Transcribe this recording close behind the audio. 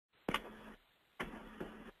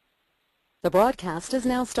The broadcast is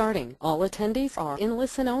now starting. All attendees are in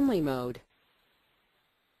listen-only mode.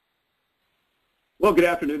 Well, good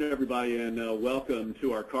afternoon, everybody, and welcome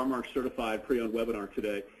to our CarMark Certified Pre-Owned webinar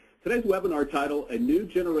today. Today's webinar title, A New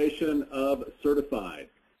Generation of Certified.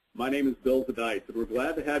 My name is Bill Zadites, and we're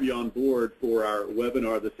glad to have you on board for our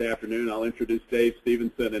webinar this afternoon. I'll introduce Dave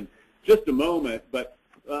Stevenson in just a moment, but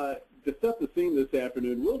to set the scene this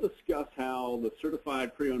afternoon, we'll discuss how the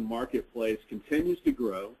certified pre-owned marketplace continues to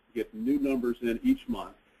grow, get new numbers in each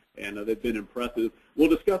month, and they've been impressive. We'll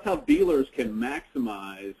discuss how dealers can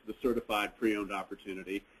maximize the certified pre-owned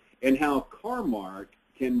opportunity, and how CarMark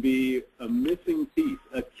can be a missing piece,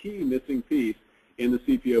 a key missing piece in the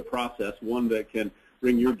CPO process, one that can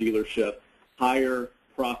bring your dealership higher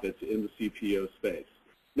profits in the CPO space.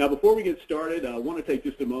 Now, before we get started, I want to take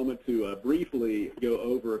just a moment to briefly go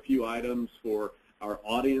over a few items for our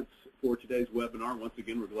audience for today's webinar. Once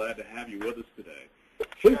again, we're glad to have you with us today.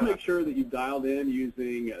 Please make sure that you've dialed in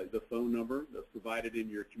using the phone number that's provided in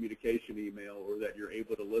your communication email, or that you're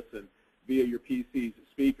able to listen via your PC's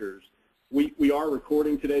speakers. We are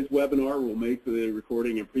recording today's webinar. We'll make the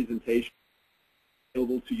recording and presentation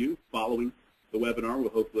available to you following the webinar. We'll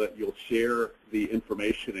hope that you'll share the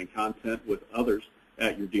information and content with others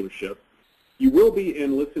at your dealership. You will be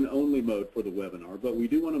in listen-only mode for the webinar, but we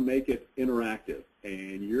do want to make it interactive,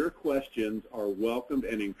 and your questions are welcomed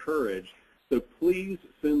and encouraged, so please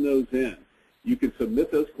send those in. You can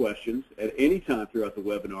submit those questions at any time throughout the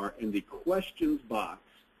webinar in the questions box.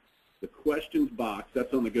 The questions box,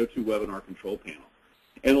 that's on the GoToWebinar control panel.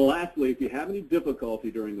 And lastly, if you have any difficulty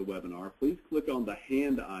during the webinar, please click on the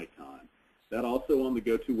hand icon. That also on the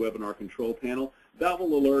GoToWebinar control panel. That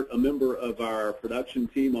will alert a member of our production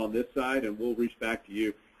team on this side, and we'll reach back to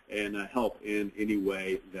you and help in any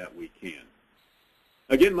way that we can.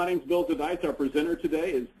 Again, my name is Bill Zadites. Our presenter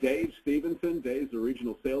today is Dave Stevenson. Dave's the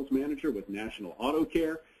Regional Sales Manager with National Auto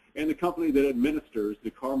Care and the company that administers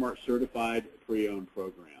the CarMark Certified Pre-Owned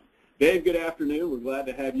Program. Dave, good afternoon. We're glad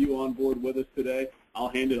to have you on board with us today. I'll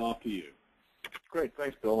hand it off to you. Great.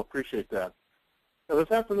 Thanks, Bill. Appreciate that. Now,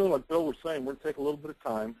 this afternoon, like Bill was saying, we're going to take a little bit of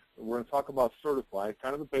time. We're going to talk about certified,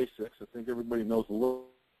 kind of the basics. I think everybody knows a little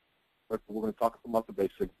bit, but we're going to talk about the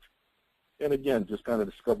basics. And again, just kind of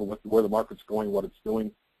discover where the market's going, what it's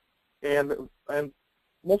doing. And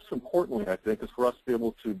most importantly, I think, is for us to be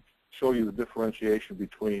able to show you the differentiation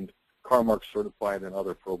between CarMark Certified and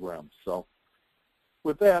other programs. So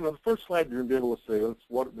with that, on the first slide, you're going to be able to say,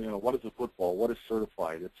 what is a football? What is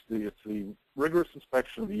certified? It's the rigorous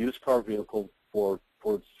inspection of a used car vehicle for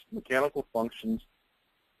its mechanical functions,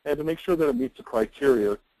 and to make sure that it meets the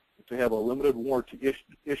criteria to have a limited warranty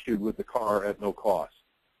issued with the car at no cost.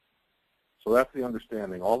 So that's the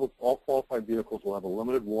understanding. All qualified vehicles will have a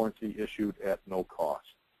limited warranty issued at no cost.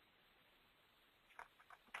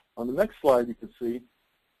 On the next slide, you can see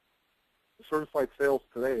the certified sales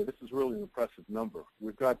today. This is really an impressive number.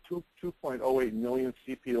 We've got 2.08 million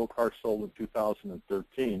CPO cars sold in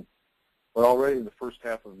 2013. But already in the first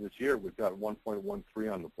half of this year, we've got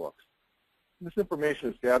 1.13 on the books. This information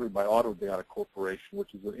is gathered by Auto Data Corporation,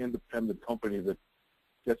 which is an independent company that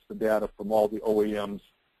gets the data from all the OEMs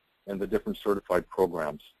and the different certified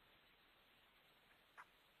programs.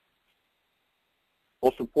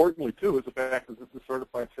 Most importantly, too, is the fact that the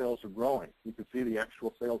certified sales are growing. You can see the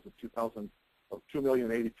actual sales of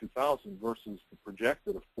 2,082,000 versus the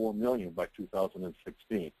projected of 4 million by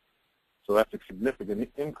 2016. So that's a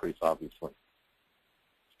significant increase, obviously.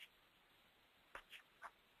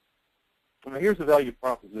 Now here's the value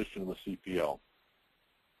proposition of a CPO.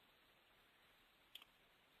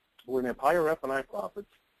 We're going to have higher F&I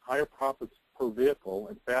profits, higher profits per vehicle,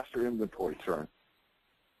 and faster inventory turn.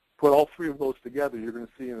 Put all three of those together, you're going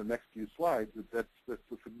to see in the next few slides that that's a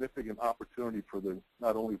significant opportunity for the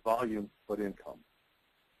not only volume but income.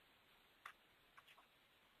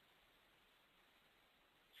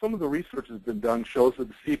 Some of the research that's been done shows that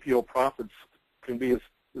the CPO profits can be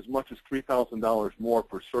as much as $3,000 more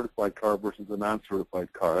for a certified car versus a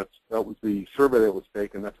non-certified car. That was the survey that was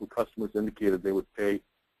taken. That's what customers indicated they would pay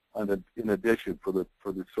in addition for the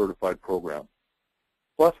certified program.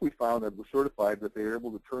 Plus, we found that with certified that they were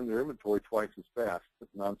able to turn their inventory twice as fast as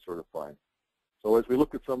non-certified. So as we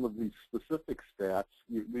look at some of these specific stats,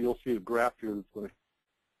 you'll see a graph here that's going to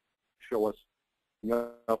show us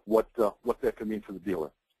what that can mean for the dealer.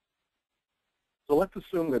 So let's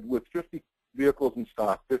assume that with 50 vehicles in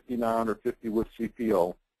stock, 50 non or 50 with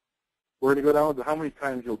CPO, we're going to go down to how many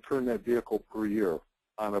times you'll turn that vehicle per year.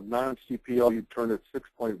 On a non-CPO, you turn it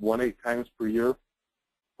 6.18 times per year.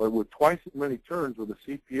 But with twice as many turns with a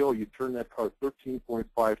CPO, you turn that car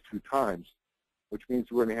 13.52 times, which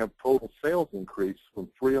means we're going to have total sales increase from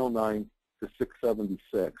 309 to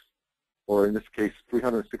 676, or in this case,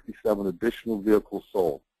 367 additional vehicles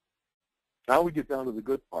sold. Now we get down to the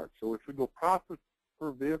good part. So if we go profit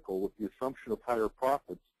per vehicle with the assumption of higher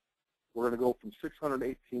profits, we're going to go from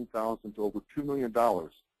 $618,000 to over $2 million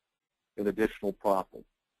in additional profit.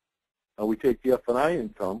 Now we take the F&I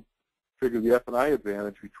income, figure the F&I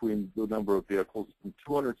advantage between the number of vehicles from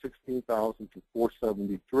 $216,000 to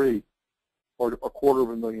 $473,000, or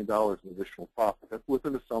 $250,000 in additional profit. That's with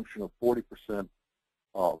an assumption of 40%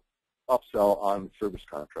 upsell on service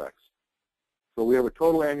contracts. So we have a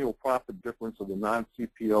total annual profit difference of the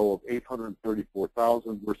non-CPO of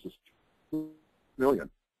 $834,000 versus $2 million.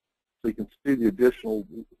 So you can see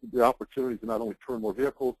the opportunity to not only turn more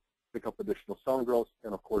vehicles, pick up additional selling growth,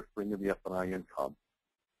 and of course bring in the F&I income.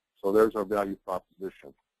 So there's our value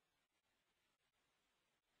proposition.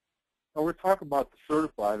 Now we're talking about the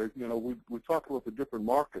certified. You know, we talk about the different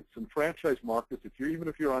markets. In franchise markets, even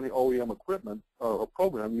if you're on the OEM equipment or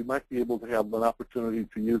program, you might be able to have an opportunity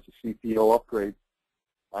to use the CPO upgrade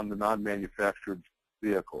on the non-manufactured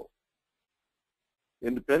vehicle.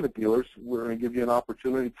 Independent dealers, we're going to give you an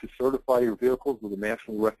opportunity to certify your vehicles with a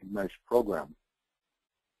nationally recognized program.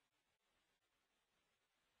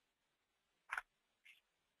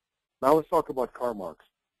 Now let's talk about CarMark.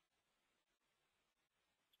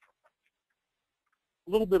 A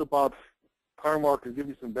little bit about CarMark and give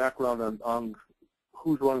you some background on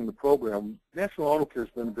who's running the program. National Auto Care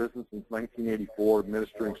has been in business since 1984,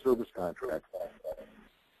 administering service contracts.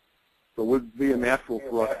 So it would be a natural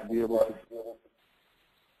for us to be able to.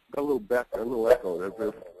 Got a little echo there.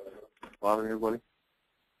 Is it bothering everybody?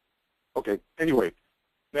 Okay. Anyway,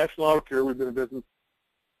 National Auto Care, we've been in business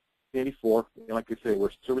since 1984. And like I say, we're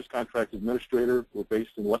service contract administrator. We're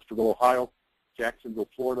based in Westerville, Ohio, Jacksonville,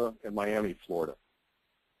 Florida, and Miami, Florida.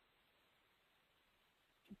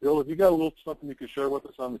 Bill, have you got a little something you can share with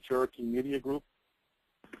us on the Cherokee Media Group?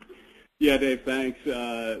 Yeah, Dave, thanks.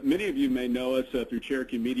 Many of you may know us through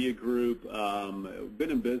Cherokee Media Group. We've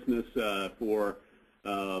been in business for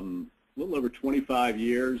a little over 25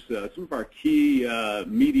 years. Some of our key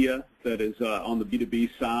media that is on the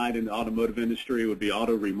B2B side in the automotive industry would be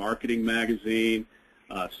Auto Remarketing Magazine,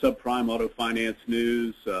 Subprime Auto Finance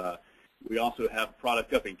News. We also have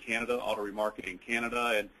product up in Canada, Auto Remarketing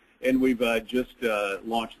Canada, and we've just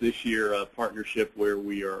launched this year a partnership where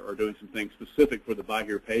we are doing some things specific for the buy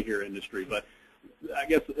here, pay here industry. But I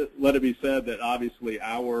guess let it be said that obviously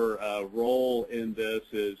our role in this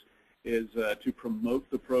is to promote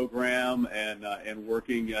the program and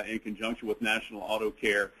working in conjunction with National Auto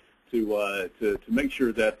Care to make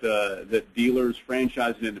sure that that dealers,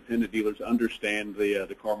 franchise and independent dealers, understand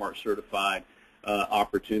the CarMark certified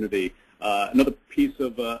opportunity. Another piece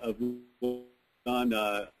of done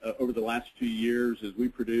over the last 2 years is we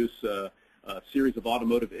produce a series of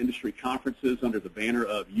automotive industry conferences under the banner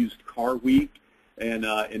of Used Car Week, and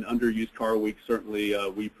under Used Car Week, certainly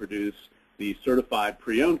we produce the Certified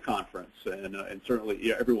Pre-Owned Conference, and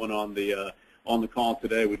certainly everyone on the call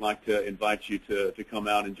today, we'd like to invite you to come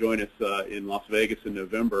out and join us in Las Vegas in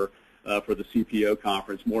November for the CPO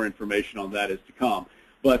conference. More information on that is to come.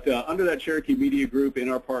 But under that Cherokee Media Group, in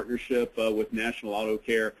our partnership with National Auto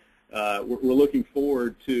Care, we're looking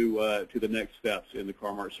forward to the next steps in the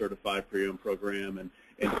CarMark Certified Pre-Owned program, and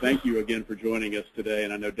thank you again for joining us today.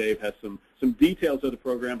 And I know Dave has some details of the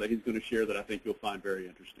program that he's going to share that I think you'll find very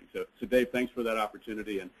interesting. So Dave, thanks for that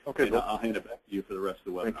opportunity, and I'll hand it back to you for the rest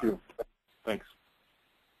of the webinar. Thank you. Thanks.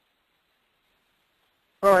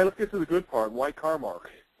 All right, let's get to the good part. Why CarMark?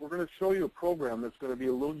 We're going to show you a program that's going to be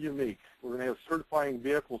a little unique. We're going to have certifying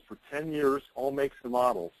vehicles for 10 years, all makes and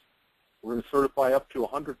models. We're going to certify up to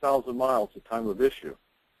 100,000 miles at time of issue.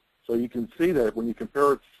 So you can see that when you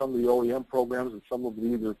compare it to some of the OEM programs and some of the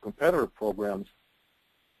either competitive programs,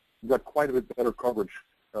 you've got quite a bit better coverage,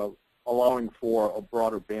 allowing for a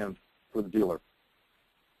broader band for the dealer.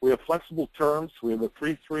 We have flexible terms. We have a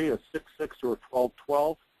 3-3, a 6-6, or a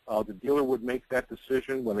 12-12. The dealer would make that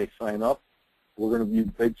decision when they sign up.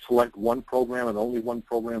 They'd select one program and only one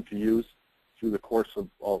program to use through the course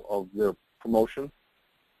of their promotion.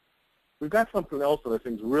 We've got something else that I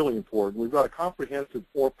think is really important. We've got a comprehensive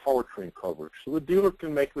powertrain coverage. So the dealer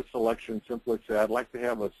can make the selection, simply say, I'd like to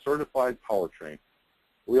have a certified powertrain.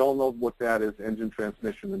 We all know what that is, engine,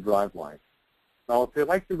 transmission, and driveline. Now, if they'd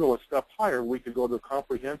like to go a step higher, we could go to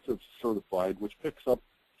comprehensive certified, which picks up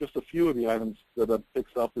just a few of the items that it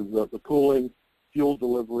picks up is the cooling, fuel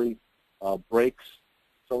delivery, brakes,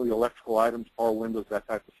 some of the electrical items, power windows, that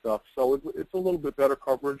type of stuff. So it's a little bit better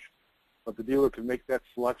coverage, but the dealer can make that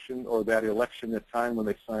selection or that election at time when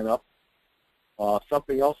they sign up.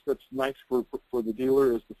 Something else that's nice for the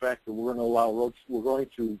dealer is the fact that we're going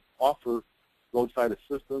to offer roadside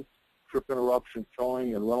assistance, trip interruption,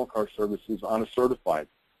 towing, and rental car services on a certified,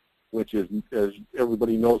 which is, as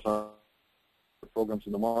everybody knows on the programs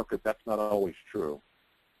in the market, that's not always true.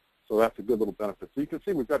 So that's a good little benefit. So you can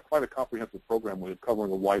see we've got quite a comprehensive program with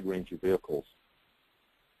covering a wide range of vehicles.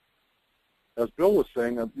 As Bill was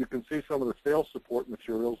saying, you can see some of the sales support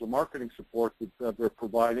materials, the marketing support that they're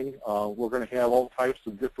providing. We're going to have all types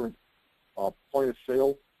of different point of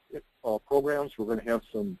sale programs. We're going to have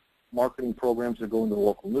some marketing programs that go into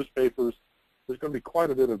local newspapers. There's going to be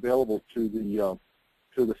quite a bit available to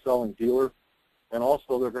the selling dealer. And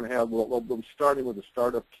also they're going to have, well, they'll be starting with a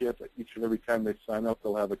startup kit. Each and every time they sign up,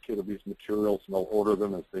 they'll have a kit of these materials, and they'll order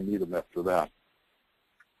them as they need them after that.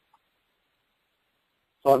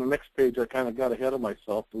 So on the next page, I kind of got ahead of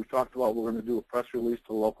myself. We talked about we're going to do a press release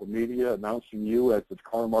to local media announcing you as the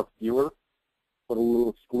CarMark dealer. Put a little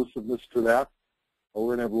exclusiveness to that. We're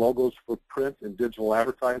going to have logos for print and digital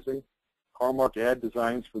advertising. CarMark ad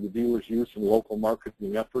designs for the dealer's use in local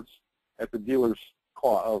marketing efforts. At the dealer's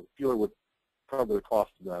cost, dealer would cover the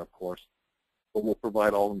cost of that, of course, but we'll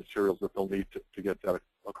provide all the materials that they'll need to get that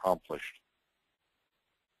accomplished.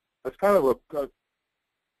 That's kind of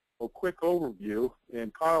a quick overview.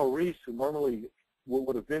 And Kyle Reese, who normally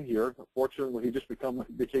would have been here, unfortunately, he just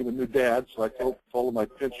became a new dad, so I told him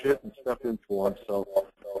I'd pinch hit and step in for him. So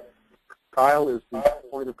Kyle is the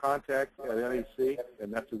point of contact at NAC,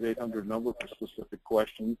 and that's his 800 number for specific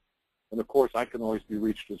questions. And of course, I can always be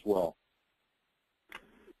reached as well.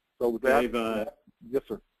 So with that, Dave, yes,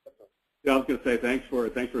 sir. Yeah, I was going to say thanks for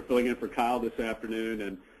filling in for Kyle this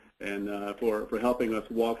afternoon, and for helping us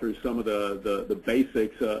walk through some of the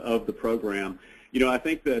basics of the program. You know, I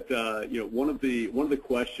think that one of the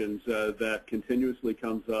questions that continuously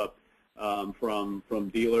comes up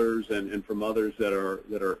from dealers and from others that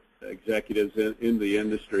are executives in the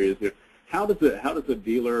industry is, how does a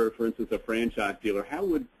dealer, for instance, a franchise dealer, how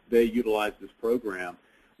would they utilize this program?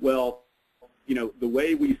 Well, you know, the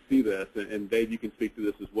way we see this, and Dave, you can speak to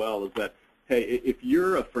this as well, is that, hey, if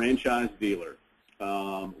you're a franchise dealer,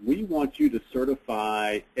 we want you to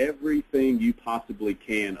certify everything you possibly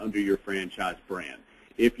can under your franchise brand.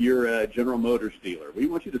 If you're a General Motors dealer, we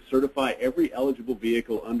want you to certify every eligible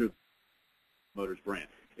vehicle under the Motors brand.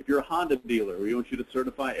 If you're a Honda dealer, we want you to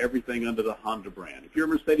certify everything under the Honda brand. If you're a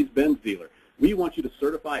Mercedes-Benz dealer, we want you to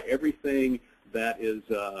certify everything that is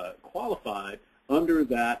qualified under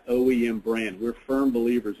that OEM brand. We're firm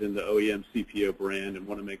believers in the OEM CPO brand and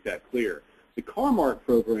want to make that clear. The CarMark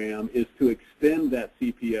program is to extend that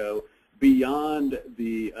CPO beyond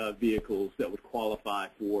the vehicles that would qualify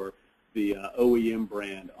for the OEM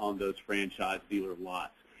brand on those franchise dealer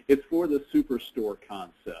lots. It's for the superstore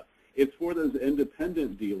concept. It's for those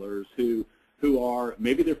independent dealers who are,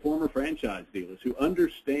 maybe they're former franchise dealers, who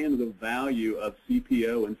understand the value of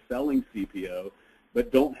CPO and selling CPO, but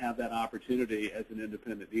don't have that opportunity as an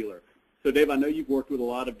independent dealer. So, Dave, I know you've worked with a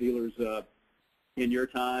lot of dealers in your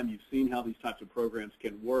time. You've seen how these types of programs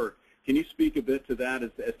can work. Can you speak a bit to that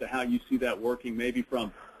as to how you see that working, maybe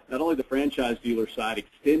from not only the franchise dealer side,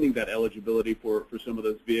 extending that eligibility for some of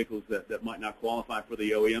those vehicles that might not qualify for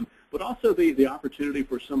the OEM, but also the opportunity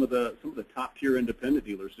for some of the top-tier independent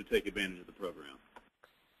dealers to take advantage of the program?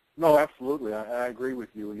 No, absolutely. I agree with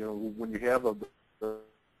you. You know, when you have a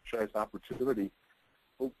franchise opportunity,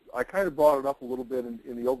 I kind of brought it up a little bit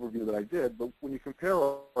in the overview that I did, but when you compare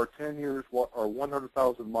our 10 years, our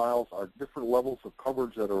 100,000 miles, our different levels of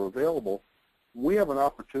coverage that are available, we have an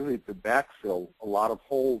opportunity to backfill a lot of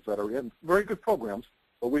holes that are in very good programs,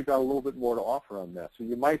 but we've got a little bit more to offer on that. So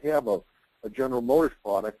you might have a General Motors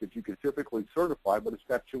product that you could typically certify, but it's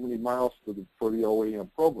got too many miles for the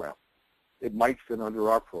OEM program. It might fit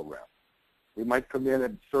under our program. We might come in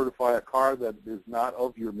and certify a car that is not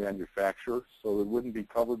of your manufacturer, so it wouldn't be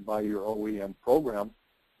covered by your OEM program.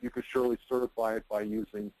 You could surely certify it by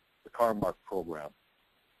using the CarMark program.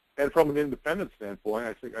 And from an independent standpoint,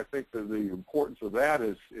 I think that the importance of that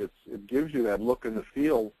is it gives you that look and the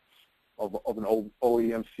feel of an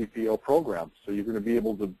OEM CPO program. So you're going to be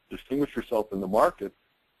able to distinguish yourself in the market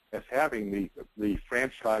as having the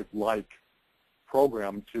franchise-like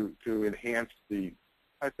program to enhance the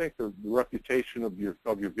reputation of your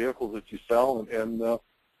vehicles that you sell, and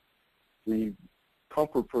the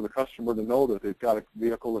comfort for the customer to know that they've got a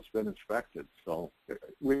vehicle that's been inspected. So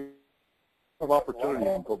we have opportunity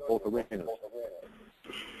in both arenas.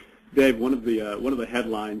 Dave, one of the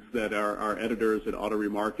headlines that our editors at Auto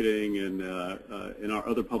Remarketing and in our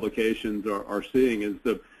other publications are seeing is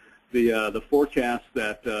the forecast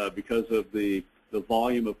that because of the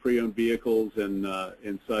volume of pre-owned vehicles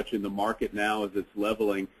and such in the market now as it's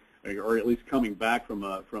leveling, or at least coming back from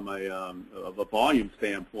a volume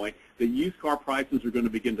standpoint, that used car prices are going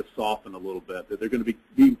to begin to soften a little bit, that they're going to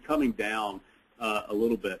be coming down a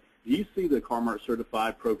little bit. Do you see the CarMark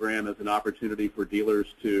Certified program as an opportunity for dealers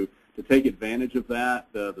to take advantage of that,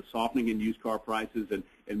 the softening in used car prices, and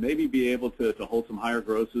maybe be able to hold some higher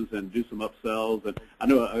grosses and do some upsells? And I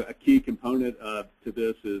know a key component to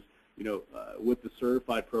this is, with the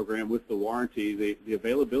certified program, with the warranty, the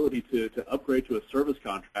availability to upgrade to a service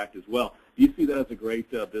contract as well. Do you see that as a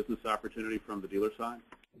great business opportunity from the dealer side?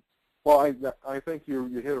 Well, I think you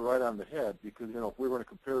hit it right on the head, because if we were going to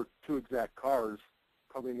compare two exact cars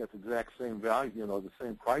coming at the exact same value, the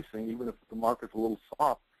same pricing, even if the market's a little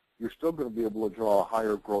soft, you're still going to be able to draw a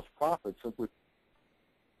higher gross profit, simply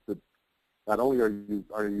that not only are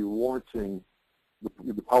you warranting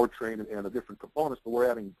the powertrain and the different components, but we're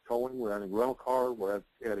adding towing, we're adding rental car, we're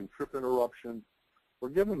adding trip interruption. We're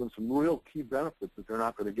giving them some real key benefits that they're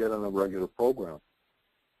not going to get on a regular program.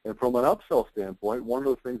 And from an upsell standpoint, one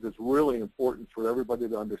of the things that's really important for everybody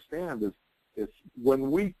to understand is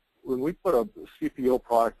when we put a CPO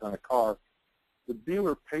product on a car, the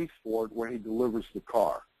dealer pays for it when he delivers the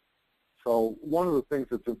car. So one of the things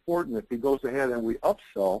that's important, if he goes ahead and we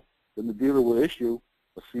upsell, then the dealer will issue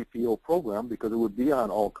a CPO program, because it would be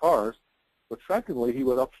on all cars. But secondly, he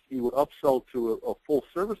would upsell to a full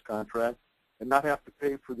service contract and not have to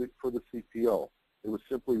pay for the CPO. It would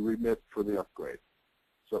simply remit for the upgrade.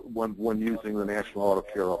 So when using the National Auto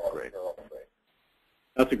Care upgrade.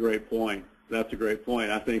 That's a great point. That's a great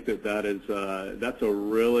point. I think that's a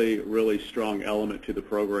really, really strong element to the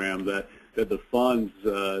program, that the funds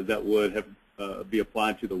that would have be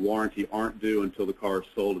applied to the warranty aren't due until the car is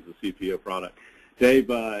sold as a CPO product. Dave,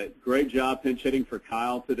 great job pinch hitting for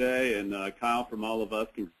Kyle today, and Kyle, from all of us,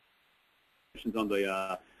 congratulations on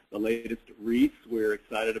the latest wreaths. We're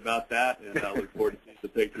excited about that, and I look forward to seeing the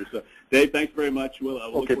pictures. So, Dave, thanks very much. We'll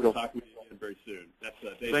look forward to talking with you again very soon. That's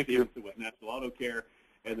Dave Stevenson with National Auto Care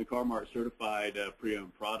and the CarMark Certified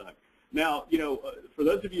Pre-Owned product. Now, for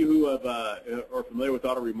those of you who are familiar with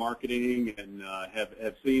auto remarketing and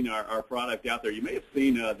have seen our product out there, you may have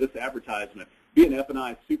seen this advertisement, be an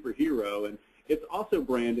F&I superhero, and it's also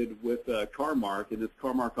branded with CarMark, and it's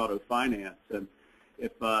CarMark Auto Finance. And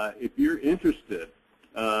if you're interested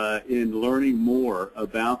in learning more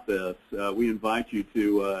about this, we invite you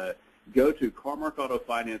to go to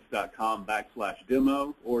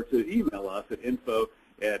CarMarkAutofinance.com/demo, or to email us at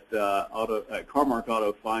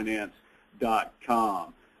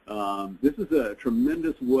info@CarMarkAutofinance.com. This is a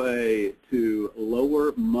tremendous way to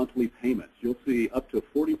lower monthly payments. You'll see up to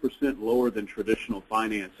 40% lower than traditional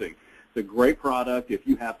financing. It's a great product if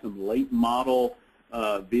you have some late model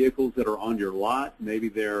vehicles that are on your lot. Maybe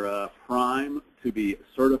they're prime to be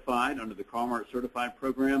certified under the CarMark Certified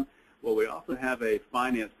program. Well, we also have a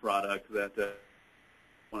finance product that I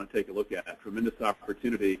want to take a look at. Tremendous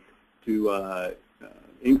opportunity to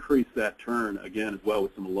increase that turn again as well,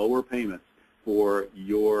 with some lower payments for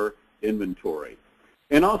your inventory.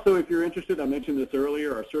 And also, if you're interested, I mentioned this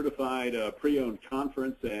earlier, our Certified Pre-Owned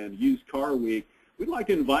Conference and Used Car Week. We'd like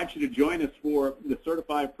to invite you to join us for the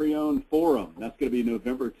Certified Pre-Owned Forum. That's going to be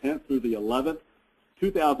November 10th through the 11th,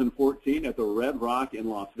 2014, at the Red Rock in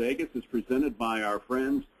Las Vegas. It's presented by our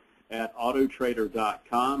friends at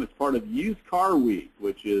Autotrader.com. It's part of Used Car Week,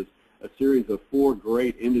 which is a series of 4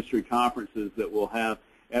 great industry conferences that we'll have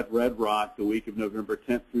at Red Rock the week of November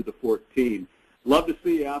 10th through the 14th. Love to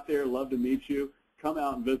see you out there. Love to meet you. Come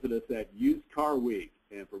out and visit us at Used Car Week.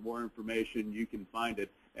 And for more information, you can find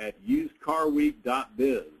it at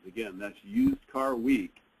usedcarweek.biz. Again, that's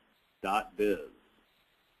usedcarweek.biz.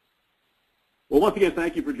 Well, once again,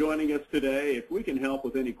 thank you for joining us today. If we can help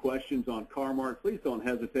with any questions on CarMark, please don't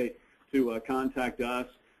hesitate to contact us.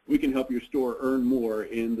 We can help your store earn more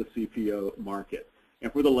in the CPO market. And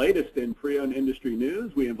for the latest in pre-owned industry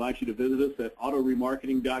news, we invite you to visit us at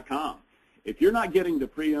autoremarketing.com. If you're not getting the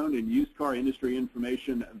pre-owned and used car industry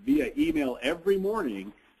information via email every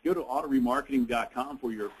morning, go to autoremarketing.com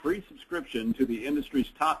for your free subscription to the industry's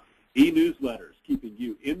top e-newsletters, keeping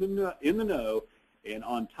you in the know and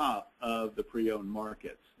on top of the pre-owned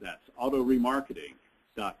markets. That's autoremarketing.com.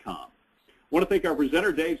 I want to thank our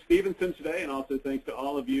presenter, Dave Stevenson, today, and also thanks to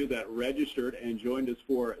all of you that registered and joined us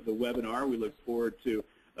for the webinar. We look forward to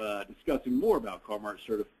discussing more about CarMark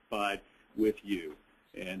Certified with you,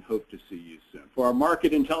 and hope to see you soon. For our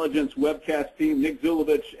Market Intelligence webcast team, Nick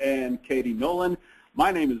Zulovich and Katie Nolan,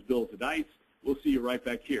 my name is Bill Zadice. We'll see you right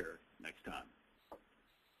back here next time.